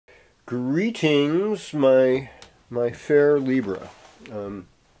Greetings, my fair Libra.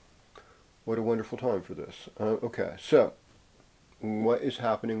 What a wonderful time for this. Okay, so what is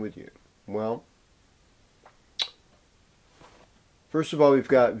happening with you? Well, first of all, we've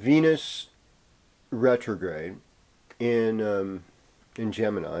got Venus retrograde in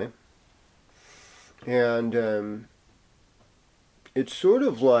Gemini, and it's sort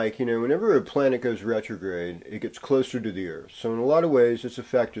of like, whenever a planet goes retrograde, it gets closer to the Earth. So in a lot of ways, its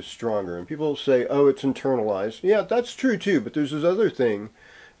effect is stronger. And people say, oh, it's internalized. Yeah, that's true too, but there's this other thing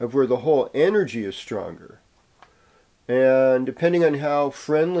of where the whole energy is stronger. And depending on how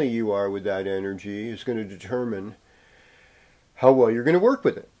friendly you are with that energy is going to determine how well you're going to work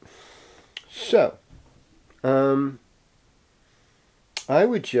with it. So, I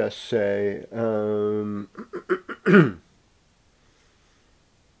would just say,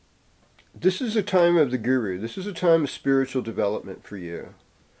 this is a time of the guru. This is a time of spiritual development for you.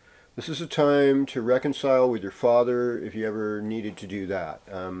 This is a time to reconcile with your father if you ever needed to do that.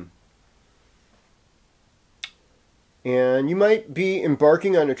 And you might be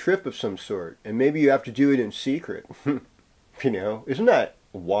embarking on a trip of some sort, and maybe you have to do it in secret. Isn't that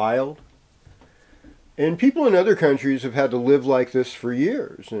wild? And people in other countries have had to live like this for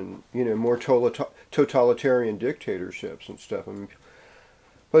years, and more totalitarian dictatorships and stuff. I mean,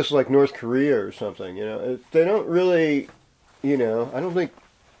 places like North Korea or something, they don't really, I don't think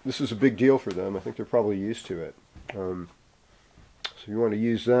this is a big deal for them. I think they're probably used to it. So you want to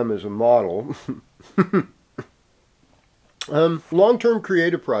use them as a model. Long-term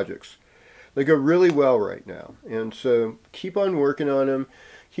creative projects. They go really well right now. And so keep on working on them.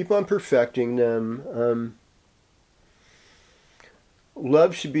 Keep on perfecting them.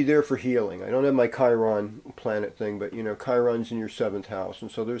 Love should be there for healing. I don't have my Chiron planet thing, but Chiron's in your 7th house, and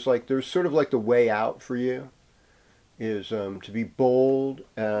so there's sort of like the way out for you is to be bold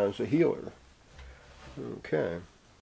as a healer. Okay.